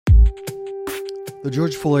The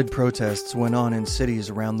George Floyd protests went on in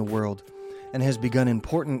cities around the world and has begun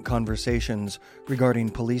important conversations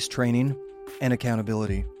regarding police training and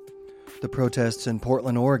accountability. The protests in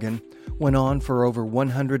Portland, Oregon went on for over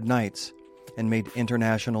 100 nights and made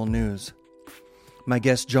international news. My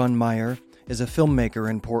guest, Jon Meyer, is a filmmaker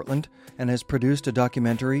in Portland and has produced a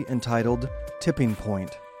documentary entitled Tipping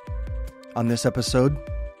Point. On this episode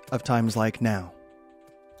of Times Like Now.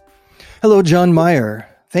 Hello, Jon Meyer.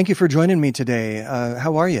 Thank you for joining me today.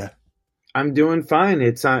 How are you? I'm doing fine.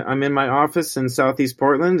 I'm in my office in Southeast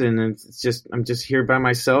Portland, and I'm just here by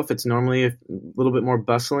myself. It's normally a little bit more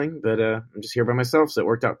bustling, but I'm just here by myself, so it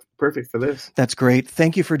worked out perfect for this. That's great.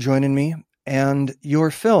 Thank you for joining me. And your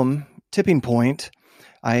film, Tipping Point,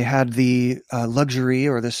 I had the luxury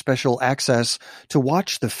or the special access to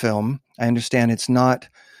watch the film. I understand it's not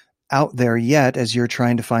out there yet as you're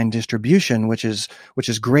trying to find distribution, which is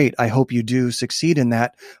great. I hope you do succeed in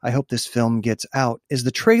that. I hope this film gets out. Is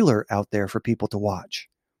the trailer out there for people to watch?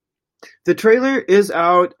 The trailer is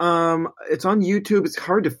out. It's on YouTube. It's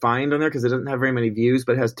hard to find on there because it doesn't have very many views,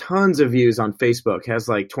 but it has tons of views on Facebook. It has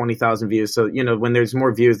like 20,000 views. So, when there's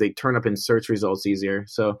more views, they turn up in search results easier.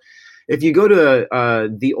 So if you go to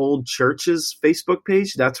the Old Church's Facebook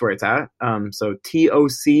page, that's where it's at. So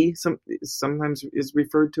TOC sometimes is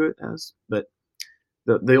referred to it as, but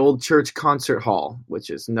the Old Church Concert Hall, which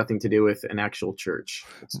is nothing to do with an actual church.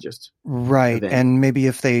 It's just right. And maybe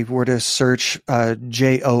if they were to search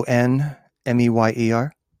JONMEYER.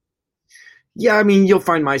 Yeah, you'll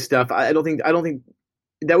find my stuff. I don't think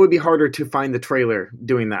that would be harder to find the trailer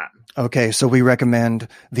doing that. Okay, so we recommend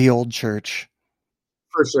the Old Church.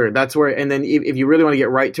 For sure. That's where, and then if you really want to get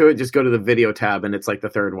right to it, just go to the video tab and it's like the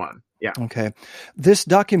third one. Yeah. Okay. This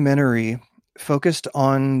documentary focused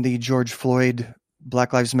on the George Floyd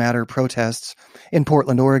Black Lives Matter protests in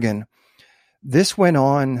Portland, Oregon. This went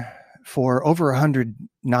on for over 100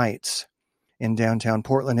 nights in downtown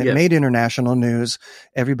Portland. It Yes. made international news.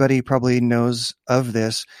 Everybody probably knows of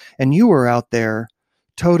this. And you were out there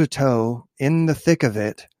toe to toe in the thick of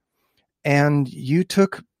it. And you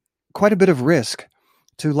took quite a bit of risk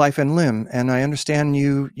to life and limb. And I understand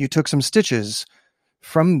you took some stitches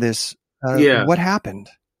from this. Yeah. What happened?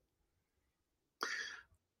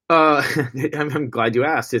 I'm glad you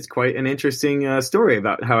asked. It's quite an interesting story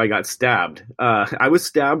about how I got stabbed. I was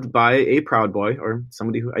stabbed by a Proud Boy, or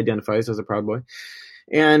somebody who identifies as a Proud Boy.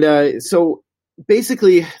 And so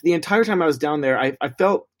basically the entire time I was down there, I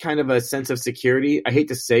felt kind of a sense of security. I hate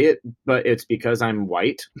to say it, but it's because I'm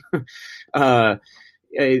white.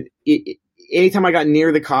 Anytime I got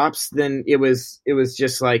near the cops, then it was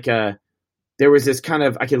just like there was this kind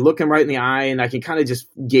of, I could look them right in the eye and I can kind of just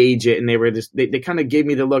gauge it. And they kind of gave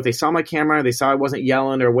me the look. They saw my camera. They saw I wasn't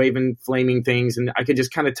yelling or waving flaming things. And I could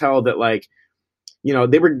just kind of tell that, like,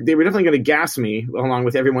 they were definitely going to gas me along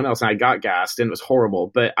with everyone else. And I got gassed and it was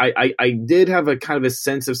horrible. But I did have a kind of a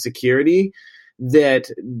sense of security that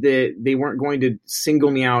they weren't going to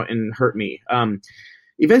single me out and hurt me.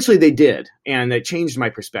 Eventually they did, and that changed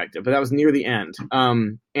my perspective, but that was near the end.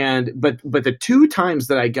 But the two times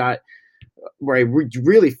that I got where I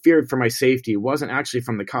really feared for my safety wasn't actually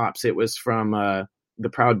from the cops. It was from the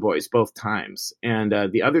Proud Boys both times. And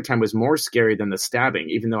the other time was more scary than the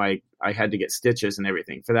stabbing, even though I had to get stitches and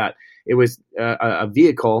everything for that. It was a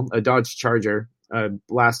vehicle, a Dodge Charger,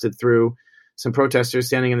 blasted through some protesters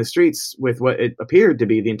standing in the streets with what it appeared to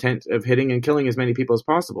be the intent of hitting and killing as many people as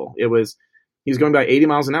possible. He was going about 80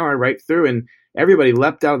 miles an hour right through, and everybody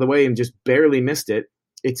leapt out of the way and just barely missed it.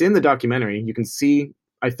 It's in the documentary. You can see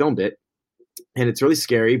I filmed it, and it's really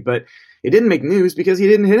scary, but it didn't make news because he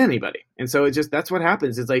didn't hit anybody. And so that's what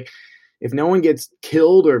happens. It's like, if no one gets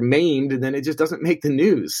killed or maimed, then it just doesn't make the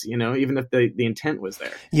news, even if the intent was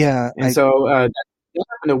there. Yeah. And so that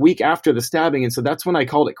happened a week after the stabbing. And so that's when I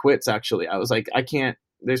called it quits, actually. I was like,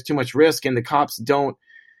 there's too much risk, and the cops don't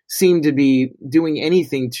seem to be doing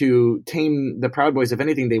anything to tame the Proud Boys. If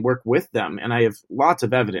anything, they work with them. And I have lots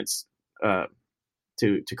of evidence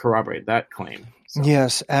to corroborate that claim. So.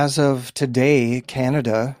 Yes. As of today,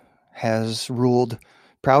 Canada has ruled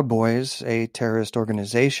Proud Boys a terrorist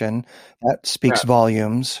organization. That speaks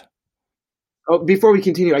volumes. Oh, before we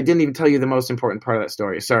continue, I didn't even tell you the most important part of that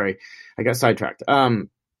story. Sorry, I got sidetracked.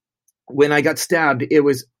 When I got stabbed, it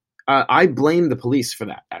was I blame the police for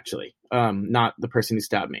that, actually, not the person who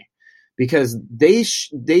stabbed me, because they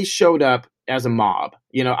showed up as a mob.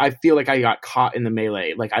 I feel like I got caught in the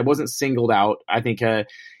melee. Like, I wasn't singled out. I think I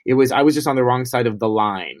was just on the wrong side of the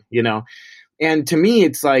line, And to me,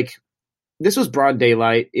 it's like, this was broad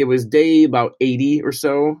daylight. It was day about 80 or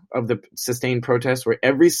so of the sustained protests, where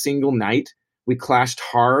every single night We clashed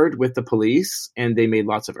hard with the police, and they made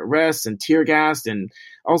lots of arrests and tear gassed and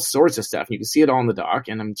all sorts of stuff. You can see it all in the doc,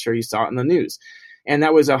 and I'm sure you saw it in the news. And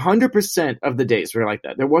that was 100% of the days were like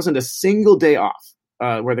that. There wasn't a single day off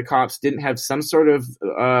where the cops didn't have some sort of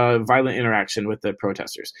violent interaction with the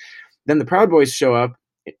protesters. Then the Proud Boys show up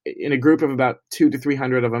in a group of about 200 to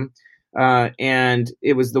 300 of them. And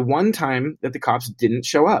it was the one time that the cops didn't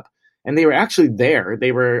show up. And they were actually there.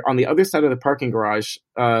 They were on the other side of the parking garage,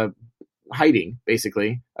 hiding,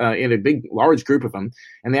 basically, in a big, large group of them.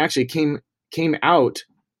 And they actually came out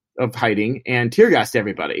of hiding and tear gassed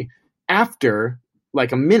everybody after,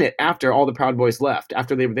 like a minute after all the Proud Boys left,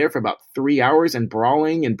 after they were there for about 3 hours and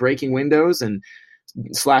brawling and breaking windows and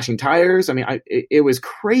slashing tires. I mean, it was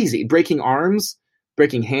crazy. Breaking arms,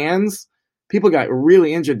 breaking hands. People got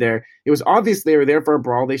really injured there. It was obvious they were there for a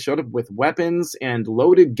brawl. They showed up with weapons and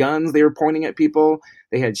loaded guns. They were pointing at people.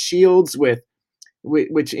 They had shields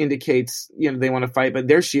which indicates, they want to fight, but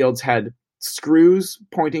their shields had screws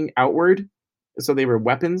pointing outward. So they were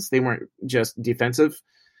weapons. They weren't just defensive.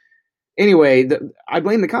 Anyway, I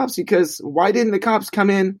blame the cops, because why didn't the cops come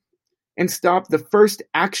in and stop the first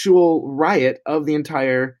actual riot of the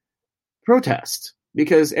entire protest?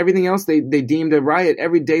 Because everything else they deemed a riot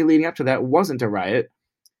every day leading up to that wasn't a riot.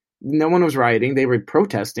 No one was rioting. They were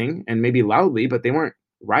protesting, and maybe loudly, but they weren't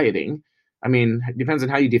rioting. I mean, it depends on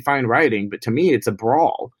how you define rioting, but to me, it's a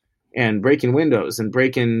brawl and breaking windows and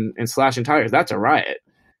breaking and slashing tires. That's a riot.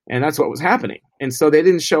 And that's what was happening. And so they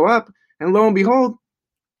didn't show up. And lo and behold,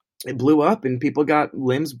 it blew up and people got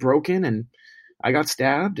limbs broken and I got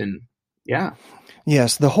stabbed. And yeah.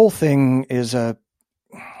 Yes, the whole thing is a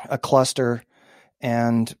cluster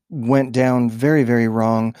and went down very, very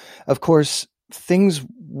wrong. Of course, things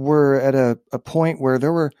were at a point where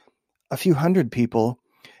there were a few hundred people,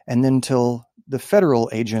 and then till the federal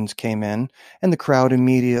agents came in, and the crowd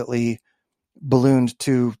immediately ballooned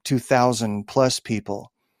to 2,000 plus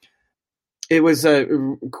people. It was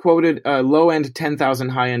quoted low end 10,000,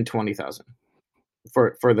 high end 20,000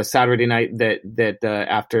 for the Saturday night that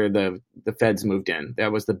after the feds moved in.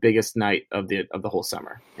 That was the biggest night of the whole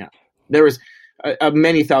summer. Yeah, there was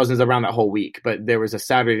many thousands around that whole week, but there was a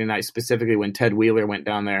Saturday night specifically when Ted Wheeler went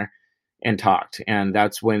down there and talked, and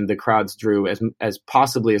that's when the crowds drew as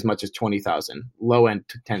possibly as much as 20,000, low end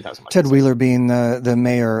to 10,000. Ted Wheeler being the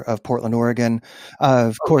mayor of Portland, Oregon.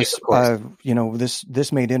 Of course.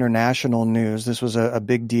 This made international news. This was a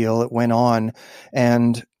big deal. It went on,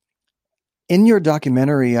 and in your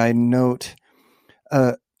documentary, I note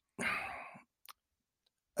a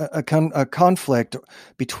conflict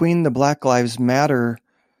between the Black Lives Matter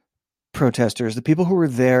protesters, the people who were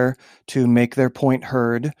there to make their point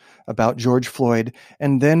heard about George Floyd.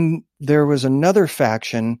 And then there was another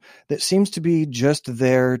faction that seems to be just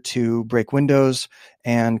there to break windows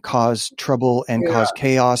and cause trouble and cause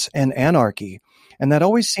chaos and anarchy. And that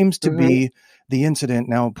always seems to be the incident.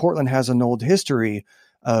 Now, Portland has an old history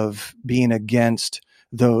of being against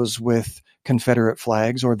those with Confederate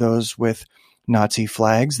flags or those with Nazi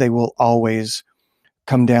flags. They will always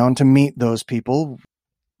come down to meet those people.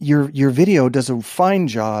 Your video does a fine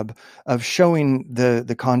job of showing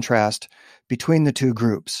the contrast between the two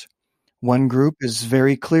groups. One group is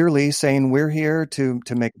very clearly saying we're here to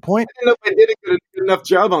make a point. I don't know if I did a good enough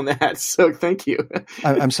job on that, so thank you.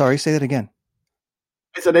 I'm sorry, say that again.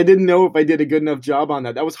 I said I didn't know if I did a good enough job on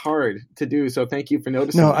that. That was hard to do, so thank you for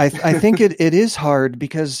noticing. No, I think it is hard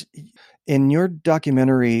because in your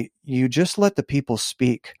documentary, you just let the people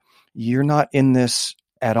speak. You're not in this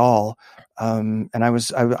at all. And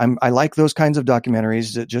I like those kinds of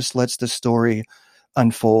documentaries that just lets the story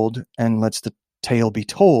unfold and lets the tale be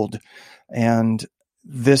told. And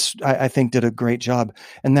this, I think, did a great job.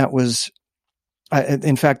 And that was,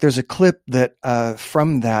 in fact, there's a clip that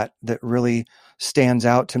from that really stands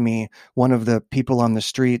out to me. One of the people on the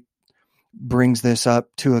street brings this up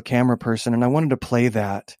to a camera person, and I wanted to play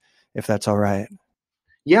that, if that's all right.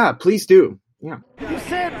 Yeah, please do. Yeah. You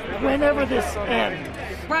said whenever this ends.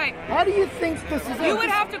 Right. How do you think this is? You would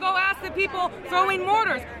have to go ask the people throwing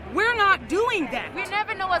mortars. We're not doing that. We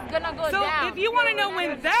never know what's gonna go down. So if you want to know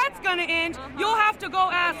when that's gonna end, you'll have to go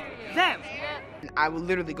ask them. I will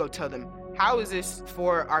literally go tell them, how is this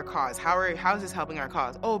for our cause? How is this helping our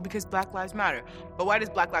cause? Oh, because Black Lives Matter. But why does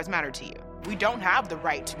Black Lives matter to you? We don't have the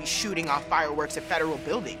right to be shooting off fireworks at federal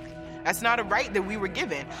buildings. That's not a right that we were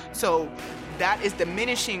given. So that is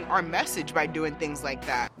diminishing our message by doing things like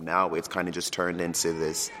that. Now it's kind of just turned into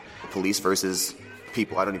this police versus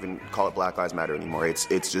people. I don't even call it Black Lives Matter anymore. It's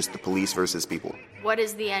just the police versus people. What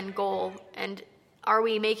is the end goal? And are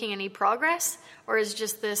we making any progress? Or is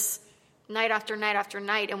just this night after night after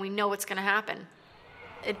night and we know what's going to happen?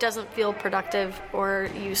 it doesn't feel productive or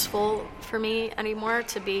useful for me anymore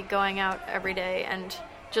to be going out every day and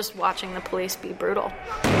just watching the police be brutal.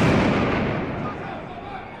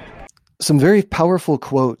 Some very powerful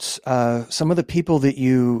quotes. Some of the people that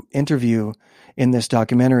you interview in this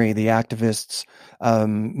documentary, the activists,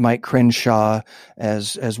 Mike Crenshaw,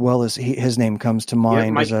 as well as his name comes to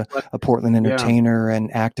mind as a Portland entertainer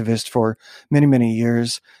and activist for many, many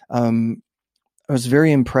years. I was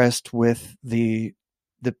very impressed with the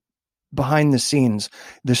behind the scenes.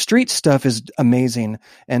 The street stuff is amazing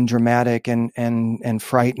and dramatic and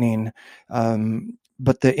frightening.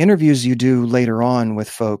 But the interviews you do later on with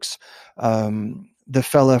folks, the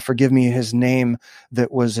fella, forgive me his name,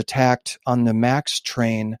 that was attacked on the Max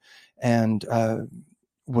train and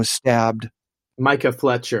was stabbed. Micah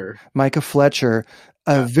Fletcher,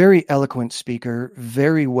 a very eloquent speaker,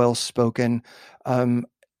 very well spoken.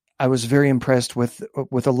 I was very impressed with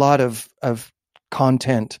a lot of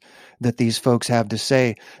content that these folks have to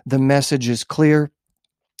say. The message is clear.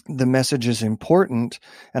 The message is important,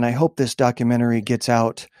 and I hope this documentary gets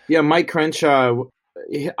out. Yeah, Mike Crenshaw,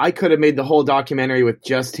 I could have made the whole documentary with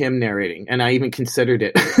just him narrating, and I even considered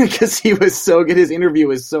it because he was so good. His interview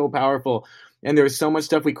was so powerful, and there was so much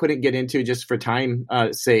stuff we couldn't get into just for time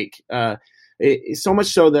sake. So much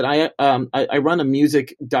so that I run a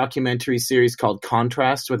music documentary series called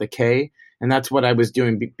Contrast with a K, and that's what I was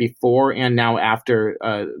doing before and now after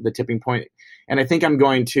the tipping point. And I think I'm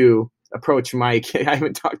going to approach Mike. I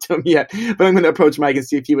haven't talked to him yet, but I'm going to approach Mike and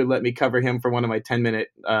see if he would let me cover him for one of my 10-minute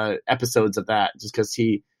episodes of that, just because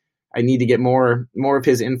I need to get more of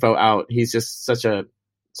his info out. He's just such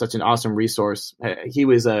an awesome resource. He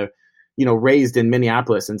was raised in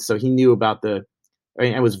Minneapolis, and so he knew about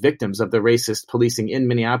and was victims of the racist policing in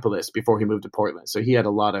Minneapolis before he moved to Portland. So he had a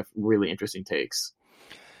lot of really interesting takes.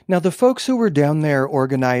 Now, the folks who were down there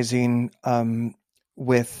organizing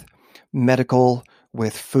with medical,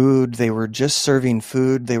 with food, they were just serving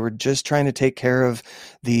food. They were just trying to take care of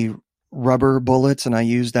the rubber bullets. And I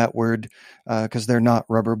use that word because they're not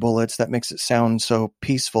rubber bullets. That makes it sound so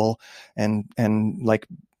peaceful and like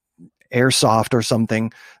airsoft or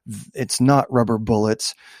something. It's not rubber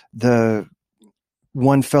bullets. The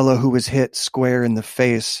one fellow who was hit square in the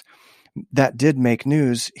face, that did make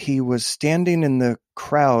news. He was standing in the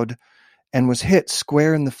crowd and was hit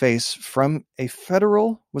square in the face from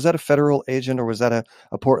was that a federal agent or was that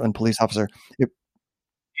a Portland police officer? It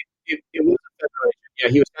was a federal agent. Yeah,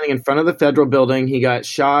 he was standing in front of the federal building. He got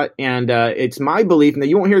shot, and it's my belief, and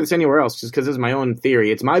you won't hear this anywhere else just because this is my own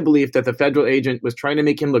theory. It's my belief that the federal agent was trying to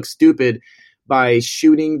make him look stupid by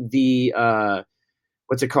shooting the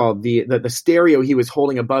what's it called? The stereo he was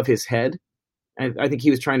holding above his head. And I think he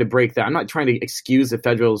was trying to break that. I'm not trying to excuse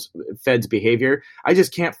the Fed's behavior. I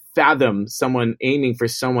just can't fathom someone aiming for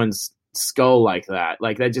someone's skull like that.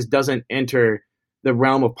 Like, that just doesn't enter the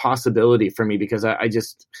realm of possibility for me, because I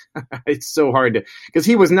just, it's so hard to, because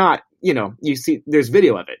he was not, you see, there's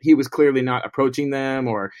video of it. He was clearly not approaching them,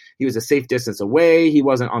 or he was a safe distance away. He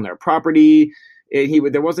wasn't on their property.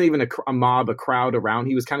 There wasn't even a crowd around.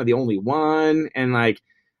 He was kind of the only one. And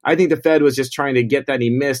I think the Fed was just trying to get that he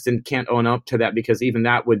missed and can't own up to that, because even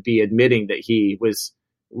that would be admitting that he was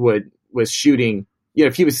shooting.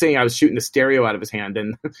 If he was saying I was shooting the stereo out of his hand,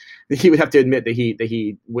 then he would have to admit that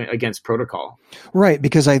he went against protocol. Right,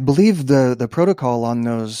 because I believe the protocol on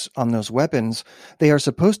those weapons, they are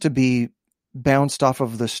supposed to be bounced off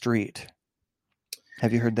of the street.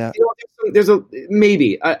 Have you heard that? There's a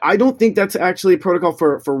maybe. I don't think that's actually a protocol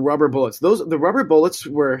for rubber bullets. The rubber bullets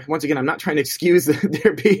were, once again, I'm not trying to excuse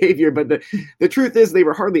their behavior, but the truth is they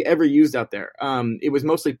were hardly ever used out there. It was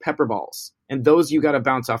mostly pepper balls, and those you got to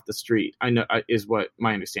bounce off the street. I know is what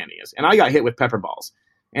my understanding is, and I got hit with pepper balls,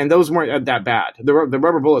 and those weren't that bad. The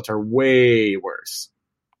rubber bullets are way worse.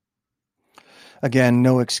 Again,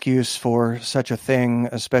 no excuse for such a thing,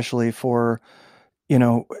 especially for.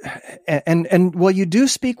 And well, you do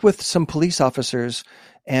speak with some police officers,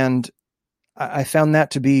 and I found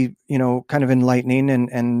that to be, kind of enlightening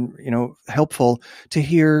and helpful to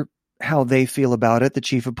hear how they feel about it. The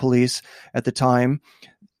chief of police at the time,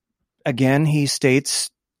 again, he states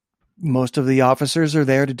most of the officers are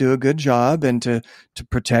there to do a good job and to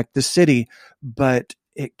protect the city, but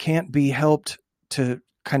it can't be helped to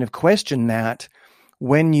kind of question that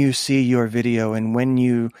when you see your video and when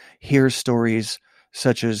you hear stories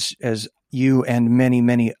such as you and many,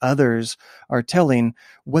 many others are telling.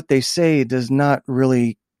 What they say does not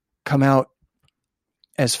really come out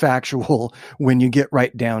as factual when you get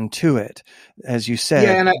right down to it, as you said.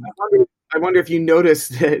 Yeah, and I I wonder if you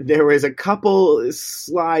noticed that there was a couple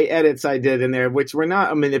sly edits I did in there, which were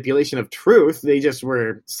not a manipulation of truth. They just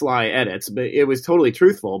were sly edits, but it was totally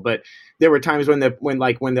truthful. But there were times when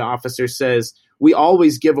the officer says, "We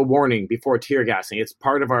always give a warning before tear gassing. It's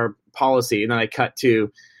part of our policy." And then I cut to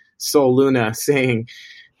Sol Luna saying,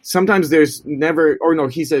 "Sometimes there's never," or no,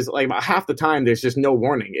 he says like about half the time there's just no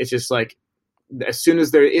warning. It's just like, as soon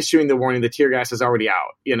as they're issuing the warning, the tear gas is already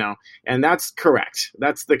out, and that's correct.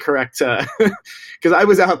 That's the correct, because I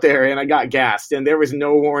was out there and I got gassed and there was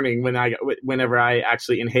no warning whenever I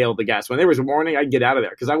actually inhaled the gas. When there was a warning, I'd get out of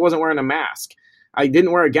there because I wasn't wearing a mask. I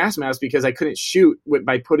didn't wear a gas mask because I couldn't shoot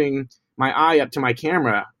by putting my eye up to my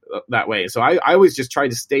camera that way. So I always just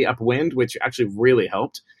tried to stay upwind, which actually really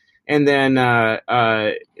helped. And then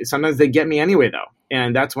sometimes they get me anyway though.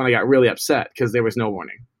 And that's when I got really upset because there was no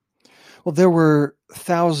warning. Well, there were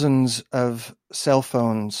thousands of cell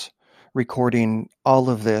phones recording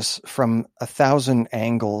all of this from 1,000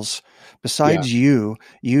 angles. Besides you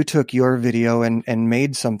took your video and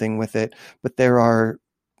made something with it, but there are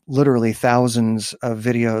literally thousands of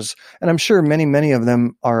videos, and I'm sure many, many of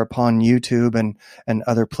them are upon YouTube and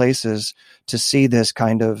other places to see this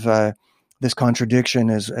kind of this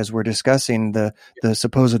contradiction as we're discussing the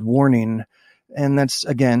supposed warning. And that's,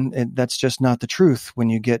 again, that's just not the truth. When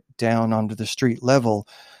you get down onto the street level,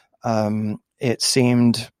 it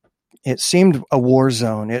seemed a war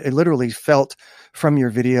zone. It literally felt from your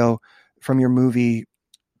video, from your movie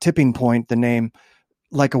Tipping Point, the name,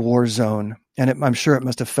 like a war zone. And I'm sure it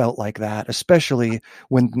must have felt like that, especially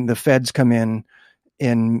when the feds come in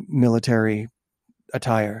military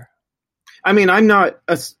attire. I mean, I'm not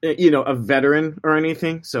a veteran or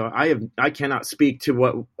anything, so I cannot speak to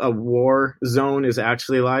what a war zone is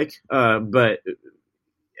actually like. But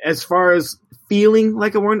as far as feeling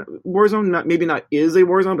like a war zone, maybe not is a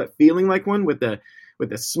war zone, but feeling like one with the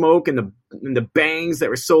smoke and the bangs that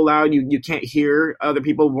were so loud you can't hear other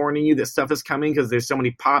people warning you that stuff is coming because there's so many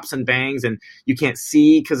pops and bangs and you can't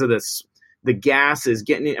see because of the gas is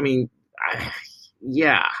getting in. I mean,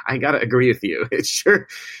 yeah, I gotta agree with you. It sure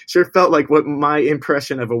felt like what my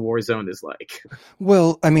impression of a war zone is like.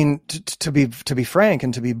 Well, I mean, to be frank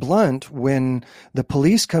and to be blunt, when the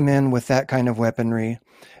police come in with that kind of weaponry,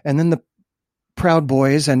 and then the Proud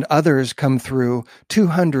Boys and others come through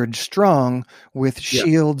 200 strong with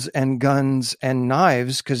shields and guns and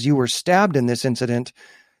knives because you were stabbed in this incident,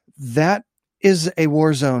 that is a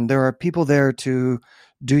war zone. There are people there to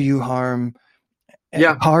do you harm.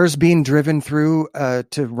 Cars being driven through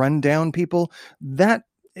to run down people. That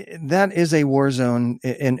is a war zone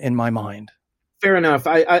in my mind. Fair enough.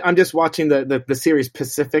 I'm just watching the series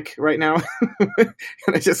Pacific right now, and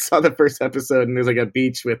I just saw the first episode, and there's like a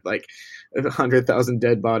beach with like 100,000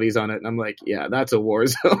 dead bodies on it, and I'm like, yeah, that's a war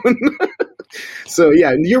zone. So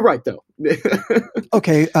yeah, you're right though.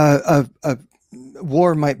 Okay,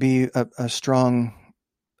 war might be a strong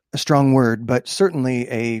word, but certainly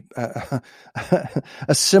a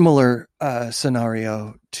similar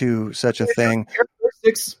scenario to such a thing.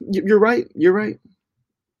 You're right.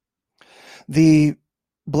 The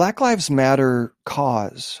Black Lives Matter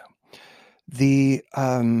cause, the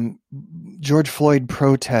George Floyd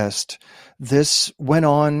protest, this went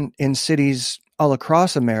on in cities all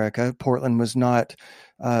across America. Portland was not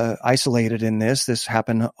isolated in this. This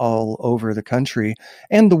happened all over the country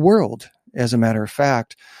and the world, as a matter of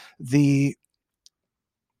fact. The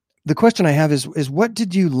question I have is what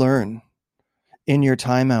did you learn in your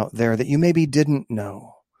time out there that you maybe didn't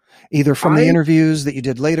know, either from the interviews that you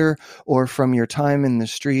did later or from your time in the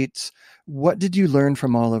streets? What did you learn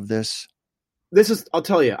from all of this? I'll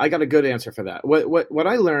tell you, I got a good answer for that. What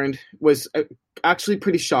I learned was actually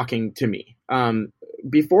pretty shocking to me.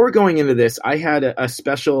 Before going into this, I had a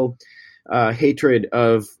special hatred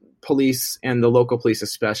of police and the local police,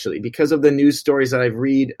 especially because of the news stories that I've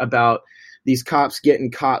read about these cops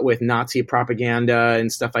getting caught with Nazi propaganda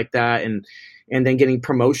and stuff like that, and then getting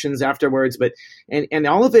promotions afterwards. But and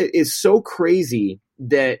all of it is so crazy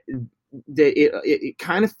that it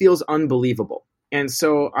kind of feels unbelievable. And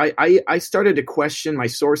so I started to question my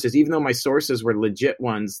sources, even though my sources were legit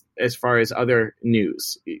ones as far as other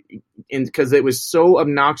news, and because it was so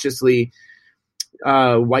obnoxiously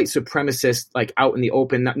white supremacist, like out in the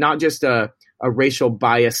open, not just a racial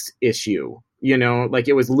biased issue, like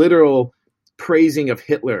it was literal praising of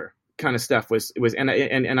Hitler kind of stuff was, and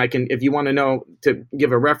I can, if you want to know, to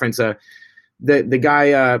give a reference, the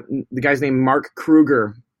guy's name, Mark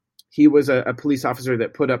Kruger. He was a police officer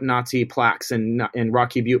that put up Nazi plaques in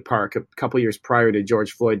Rocky Butte Park a couple years prior to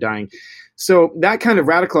George Floyd dying. So that kind of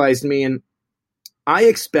radicalized me. And I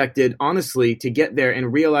expected, honestly, to get there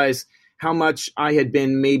and realize how much I had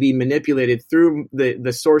been maybe manipulated through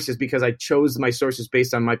the sources, because I chose my sources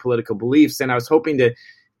based on my political beliefs. And I was hoping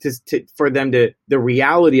for them the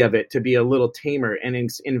reality of it to be a little tamer. And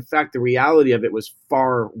in fact, the reality of it was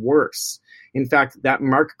far worse. In fact, that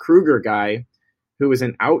Mark Kruger guy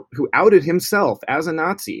who outed himself as a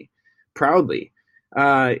Nazi proudly,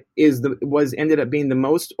 ended up being the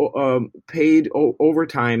most paid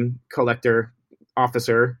overtime collector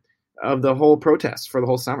officer of the whole protest for the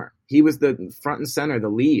whole summer. He was the front and center, the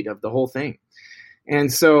lead of the whole thing.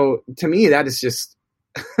 And so to me, that is just,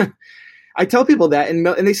 I tell people that and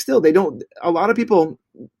they don't, a lot of people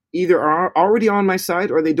either are already on my side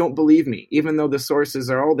or they don't believe me, even though the sources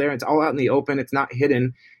are all there. It's all out in the open. It's not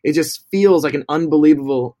hidden. It just feels like an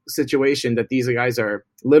unbelievable situation that these guys are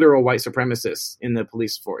literal white supremacists in the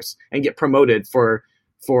police force and get promoted for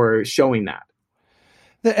showing that.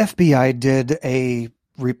 The FBI did a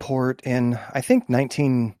report in, I think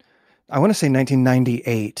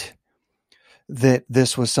 1998, that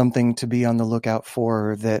this was something to be on the lookout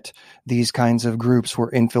for, that these kinds of groups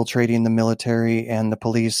were infiltrating the military and the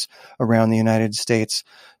police around the United States.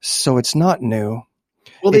 So it's not new.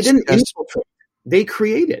 Well, they didn't infiltrate. They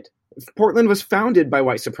created. Portland was founded by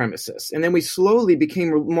white supremacists, and then we slowly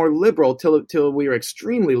became more liberal till we were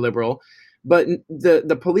extremely liberal. But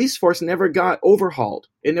the police force never got overhauled.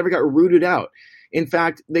 It never got rooted out. In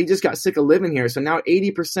fact, they just got sick of living here. So now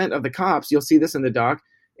 80% of the cops, you'll see this in the doc,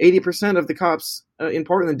 80% of the cops in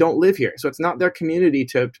Portland don't live here. So it's not their community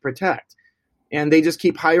to protect. And they just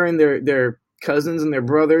keep hiring their cousins and their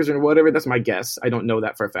brothers or whatever. That's my guess. I don't know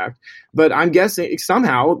that for a fact. But I'm guessing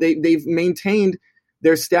somehow they've maintained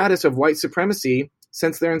their status of white supremacy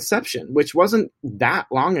since their inception, which wasn't that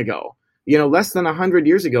long ago. Less than 100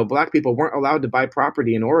 years ago, black people weren't allowed to buy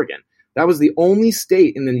property in Oregon. That was the only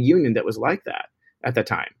state in the union that was like that at the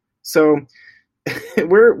time. So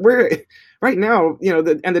we're right now,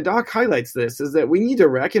 and the doc highlights this, is that we need to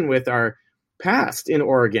reckon with our past in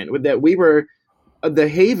Oregon, with that we were the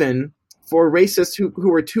haven for racists who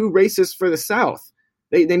were too racist for the South.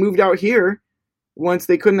 They moved out here once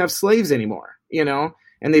they couldn't have slaves anymore,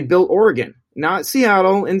 and they built Oregon, not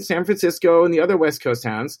Seattle and San Francisco and the other West Coast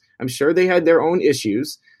towns. I'm sure they had their own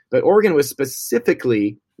issues, but Oregon was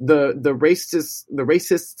specifically the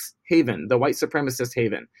racists' haven, the white supremacist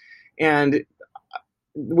haven. And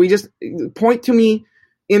we just point to me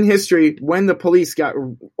in history when the police got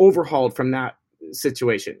overhauled from that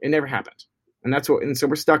situation. It never happened. And so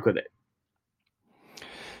we're stuck with it.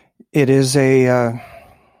 It is a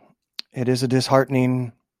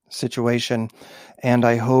disheartening situation, and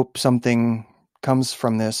I hope something comes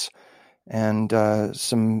from this and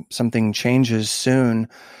something changes soon.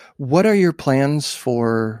 What are your plans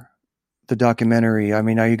for the documentary? I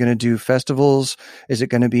mean, are you going to do festivals? Is it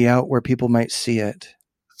going to be out where people might see it?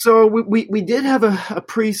 So we did have a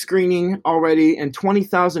pre-screening already, and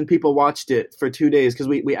 20,000 people watched it for 2 days because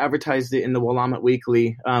we advertised it in the Willamette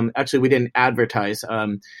Weekly. Actually, we didn't advertise.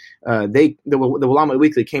 The Willamette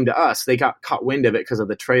Weekly came to us. They got caught wind of it because of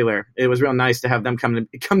the trailer. It was real nice to have them come to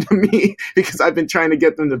me because I've been trying to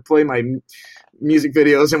get them to play my music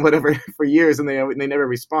videos and whatever for years, and they never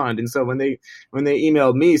respond. And so when they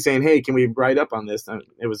emailed me saying, "Hey, can we write up on this?"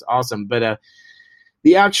 It was awesome. But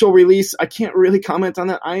the actual release, I can't really comment on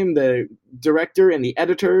that. I am the director and the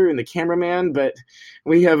editor and the cameraman, but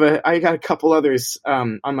I got a couple others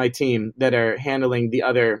on my team that are handling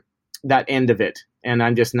that end of it. And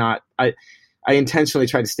I'm just not, I intentionally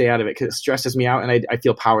try to stay out of it because it stresses me out, and I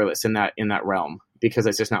feel powerless in that realm because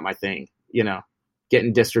it's just not my thing,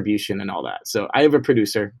 getting distribution and all that. So I have a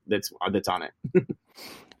producer that's on it.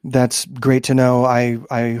 That's great to know.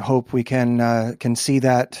 I hope we can see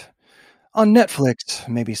that on Netflix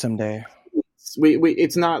maybe someday.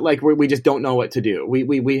 It's not like we just don't know what to do.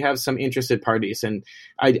 We have some interested parties, and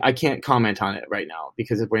I can't comment on it right now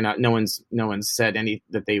because no one's said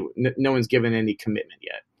no one's given any commitment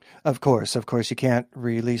yet. Of course, you can't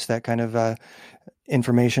release that kind of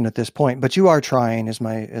information at this point, but you are trying. Is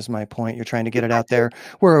my point? You're trying to get it out there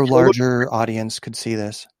where a larger audience could see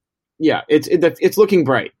this. Yeah, it's looking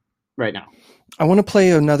bright right now. I want to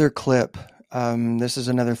play another clip. This is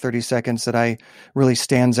another 30 seconds that really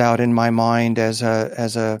stands out in my mind as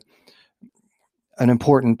an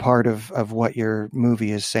important part of what your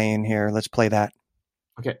movie is saying here. Let's play that.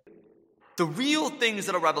 Okay. The real things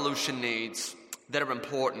that a revolution needs, that are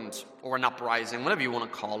important, or an uprising, whatever you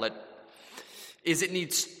want to call it, is it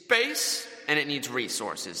needs space and it needs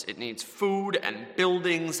resources. It needs food and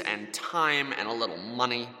buildings and time and a little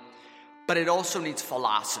money. But it also needs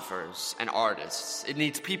philosophers and artists. It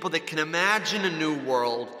needs people that can imagine a new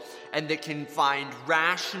world and that can find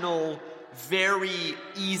rational very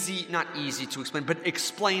easy, not easy to explain, but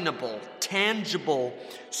explainable, tangible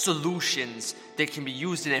solutions that can be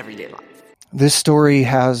used in everyday life. This story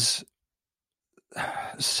has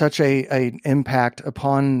such a impact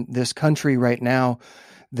upon this country right now.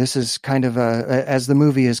 This is kind of as the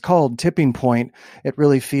movie is called, Tipping Point. It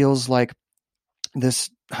really feels like this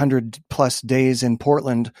 100+ days in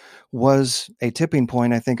Portland was a tipping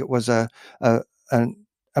point. I think it was an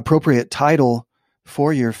appropriate title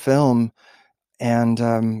for your film. And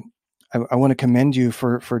I want to commend you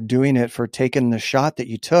for doing it, for taking the shot that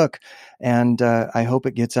you took. And I hope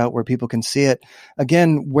it gets out where people can see it.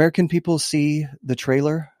 Again, where can people see the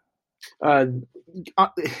trailer?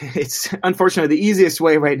 It's unfortunately the easiest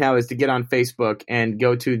way right now is to get on Facebook and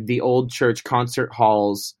go to the Old Church Concert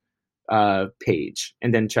Hall's page,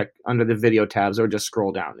 and then check under the video tabs, or just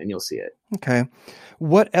scroll down and you'll see it. Okay.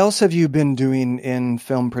 What else have you been doing in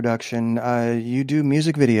film production? You do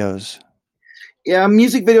music videos. Yeah,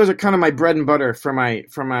 music videos are kind of my bread and butter for my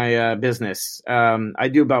business. I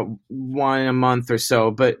do about one a month or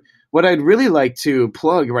so, but what I'd really like to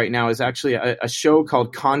plug right now is actually a show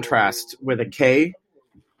called Contrast with a K,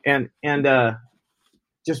 and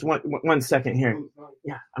just one second here.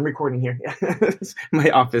 Yeah, I'm recording here. My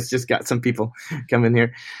office just got some people coming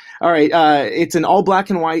here. All right, it's an all black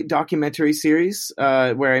and white documentary series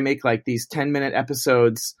where I make like these 10-minute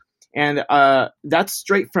episodes. And that's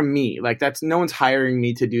straight from me. Like, that's no one's hiring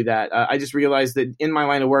me to do that. I just realized that in my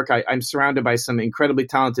line of work, I'm surrounded by some incredibly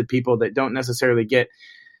talented people that don't necessarily get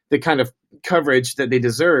the kind of coverage that they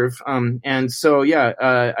deserve. And so,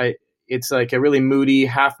 it's like a really moody,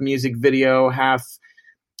 half music video, half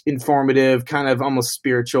informative, kind of almost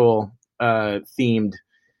spiritual themed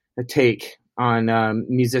take on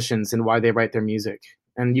musicians and why they write their music.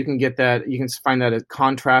 And you can get that. You can find that at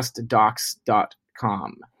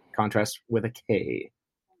contrastdocs.com. Contrast with a K.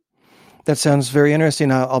 That sounds very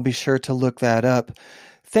interesting. I'll be sure to look that up.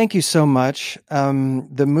 Thank you so much.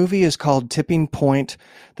 The movie is called Tipping Point.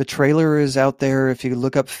 The trailer is out there. If you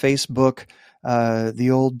look up Facebook, The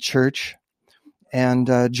Old Church,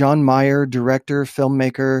 and Jon Meyer, director,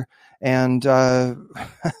 filmmaker, and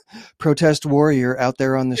protest warrior out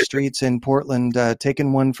there on the streets in Portland,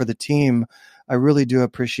 taking one for the team. I really do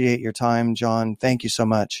appreciate your time, Jon. Thank you so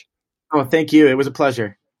much. Oh, thank you. It was a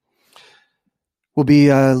pleasure. We'll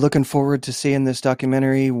be looking forward to seeing this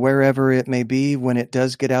documentary wherever it may be when it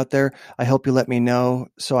does get out there. I hope you let me know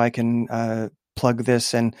so I can plug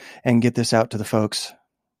this and get this out to the folks.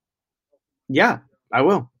 Yeah, I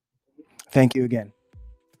will. Thank you again.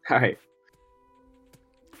 All right.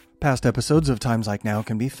 Past episodes of Times Like Now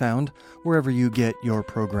can be found wherever you get your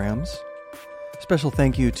programs. Special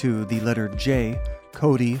thank you to the letter J,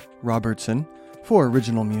 Cody Robertson, for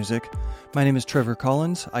original music. My name is Trevor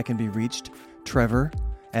Collins. I can be reached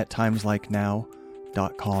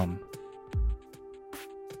Trevor@timeslikenow.com.